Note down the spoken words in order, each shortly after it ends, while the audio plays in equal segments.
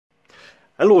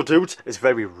Hello dudes, it's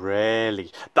very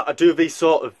rarely that I do these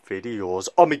sort of videos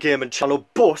on my gaming channel,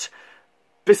 but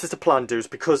this is the plan dudes,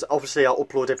 because obviously I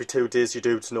upload every 2 days, you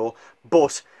dudes know,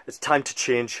 but it's time to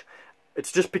change.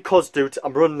 It's just because dudes,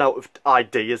 I'm running out of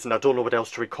ideas and I don't know what else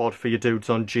to record for you dudes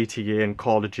on GTA and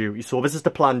Call of Duty, so this is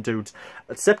the plan dudes.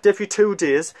 Except every 2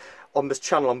 days on this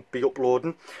channel I'll be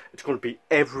uploading, it's going to be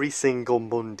every single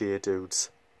Monday dudes,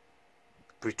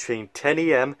 between 10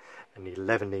 AM and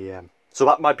 11 AM. So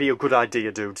that might be a good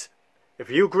idea, dudes. If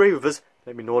you agree with us,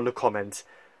 let me know in the comments.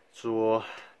 So,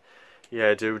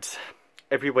 yeah, dudes.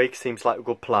 Every week seems like a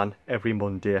good plan, every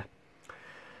Monday.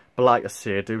 But like I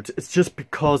say, dudes, it's just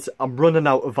because I'm running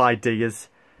out of ideas.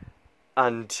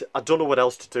 And I don't know what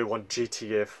else to do on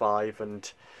GTA 5.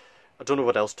 And I don't know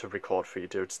what else to record for you,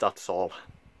 dudes. That's all.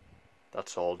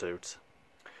 That's all, dudes.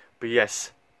 But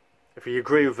yes, if you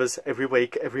agree with us every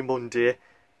week, every Monday,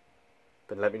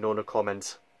 then let me know in the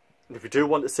comments. And if you do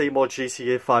want to see more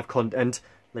GTA 5 content,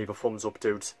 leave a thumbs up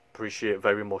dudes. Appreciate it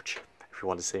very much if you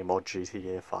want to see more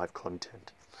GTA 5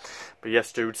 content. But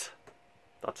yes dudes,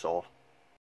 that's all.